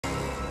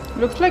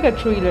Looks like a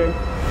thriller.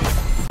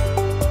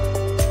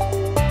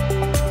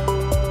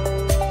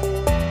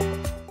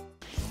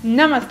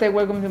 Namaste,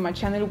 welcome to my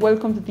channel,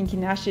 welcome to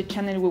Thinking Ashe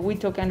channel where we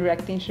talk and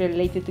react things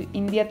related to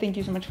India. Thank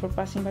you so much for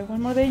passing by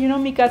one more day. You know,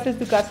 mi casa es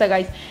tu casa,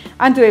 guys.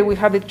 And today we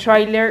have the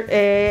trailer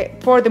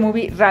for the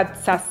movie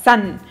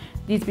Ratsasan.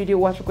 This video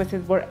was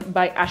requested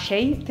by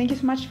Ajay. Thank you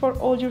so much for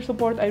all your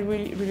support. I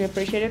really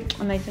appreciate it.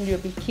 And I send you a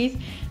big kiss.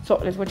 So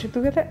let's watch it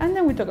together and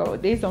then we talk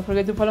about this. Don't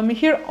forget to follow me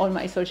here on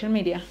my social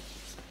media.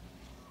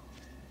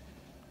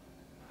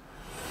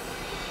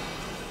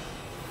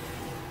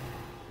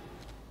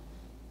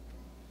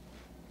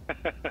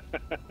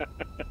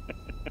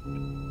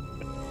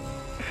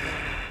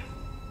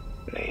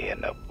 நீ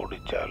என்ன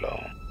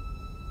பிடிச்சாலும்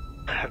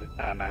அது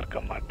நானா இருக்க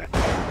மாட்டேன்.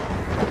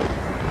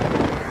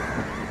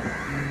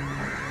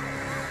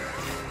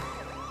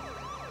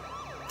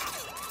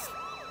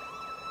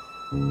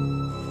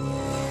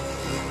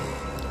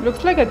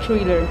 Looks like a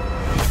thriller.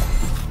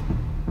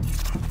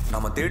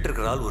 நம்ம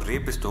தியேட்டருக்கு ஆள் ஒரு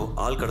ரேபிஸ்டோ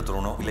ஆள்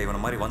கடத்துறனோ இல்ல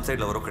இவன மாதிரி ஒன்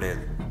சைடுல வரோ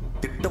கிடையாது.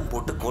 திட்டம்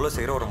போட்டு கொலை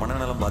செய்யற ஒரு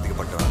மனநலம்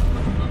பாதிக்கப்பட்டவன்.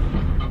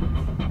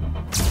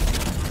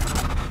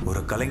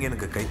 ஒரு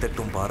கலைஞனுக்கு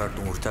கைத்தட்டும்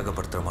பாராட்டும்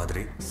உற்சாகப்படுத்துற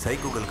மாதிரி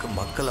சைக்கோகளுக்கு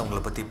மக்கள் அவங்கள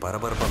பத்தி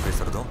பரபரப்பா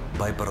பேசுறதும்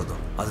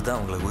பயப்படுறதும் அதுதான்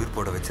அவங்களை உயிர்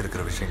போட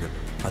வச்சிருக்கிற விஷயங்கள்.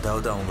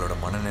 அதாவது அவங்களோட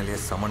மனநிலையை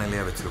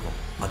சமநிலையா வச்சிருக்கும்.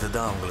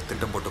 அதுதான் அவங்களை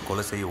திட்டம் போட்டு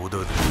கொலை செய்ய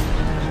உதவுது.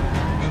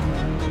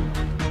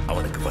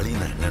 அவனுக்கு வழி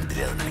என்னன்னு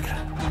தெரியாது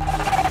நினைக்கிறேன்.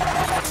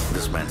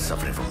 This man is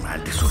suffering from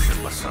antisocial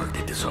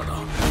personality disorder.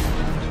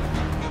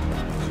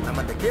 நம்ம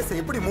இந்த கேஸை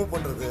எப்படி மூவ்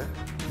பண்றது,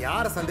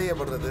 யாரை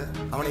சந்தேகப்படுறது,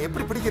 அவனை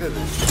எப்படி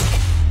பிடிக்கிறது?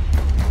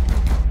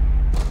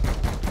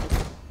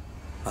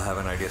 I have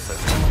an idea, sir.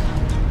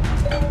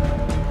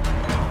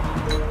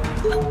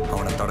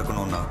 அவனை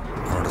தடுக்கணும்னா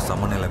அவனோட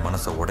சமநிலை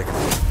மனசை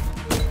உடைக்கணும்.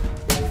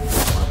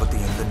 அவனை பத்தி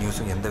எந்த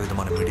நியூஸும் எந்த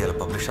விதமான மீடியாவில்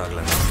பப்ளிஷ்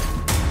ஆகலைன்னா,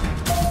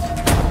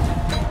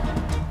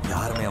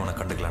 யாருமே அவனை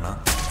கண்டுக்கலனா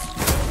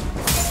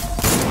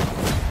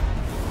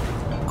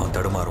அவன்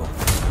தடுமாறுவான்,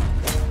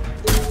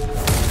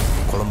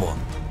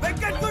 குழம்புவான்.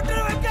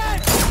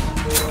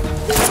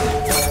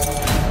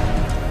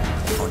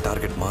 அவன்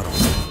டார்கெட் மாறும்.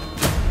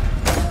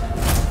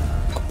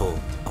 அப்போ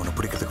அவனை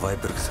பிடிக்கிறதுக்கு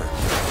வாய்ப்பு இருக்கு சார்.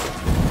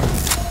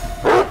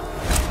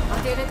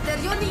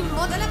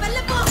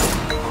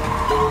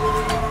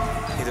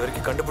 இது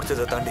வரைக்கும்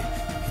கண்டுபிடிச்சதை தாண்டி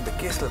இந்த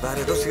கேஸ்ல வேற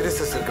ஏதோ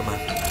சீரியஸ்னஸ் இருக்கு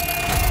மேம்.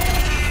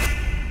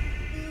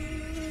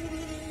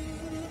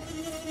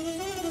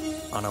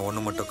 ஆனா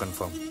ஒண்ணு மட்டும்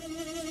கன்ஃபார்ம்,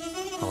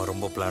 அவன்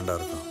ரொம்ப பிளான்டா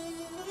இருக்கான்.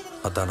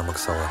 அதான்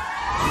நமக்கு சவால்.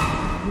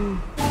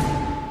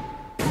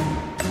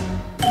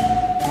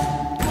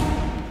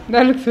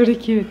 That looks very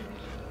cute.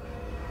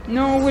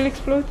 No, will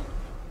explode.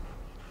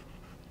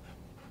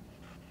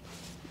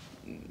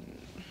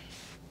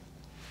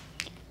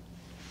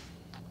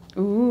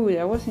 Ooh,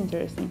 that was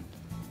interesting.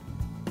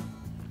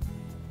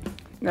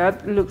 That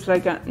looks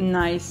like a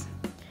nice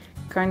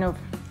kind of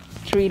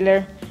thriller,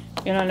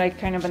 you know, like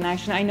kind of an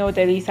action. I know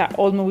that is an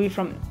old movie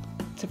from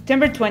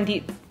September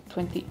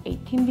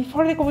 2018,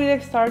 before the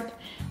COVID start,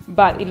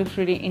 but it looks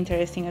really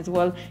interesting as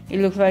well. It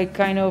looks like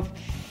kind of,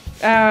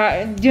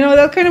 you know,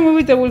 that kind of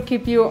movie that will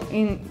keep you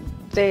in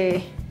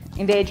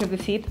the edge of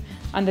the seat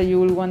and that you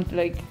will want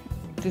like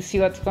to see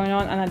what's going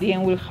on, and at the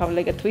end will have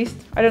like a twist.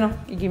 I don't know,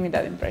 it gave me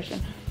that impression.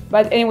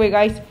 But anyway,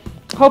 guys,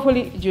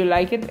 hopefully you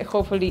like it.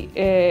 Hopefully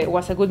it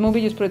was a good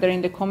movie. Just put it there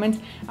in the comments.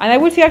 And I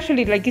will see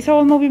actually, like, this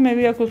old movie,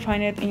 maybe I could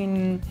find it in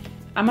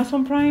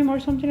Amazon Prime or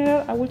something like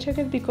that. I will check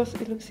it because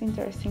it looks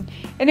interesting.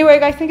 Anyway,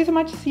 guys, thank you so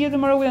much. See you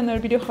tomorrow with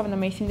another video. Have an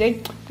amazing day.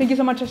 Thank you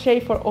so much, Ajay,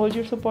 for all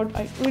your support.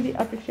 I really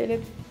appreciate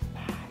it.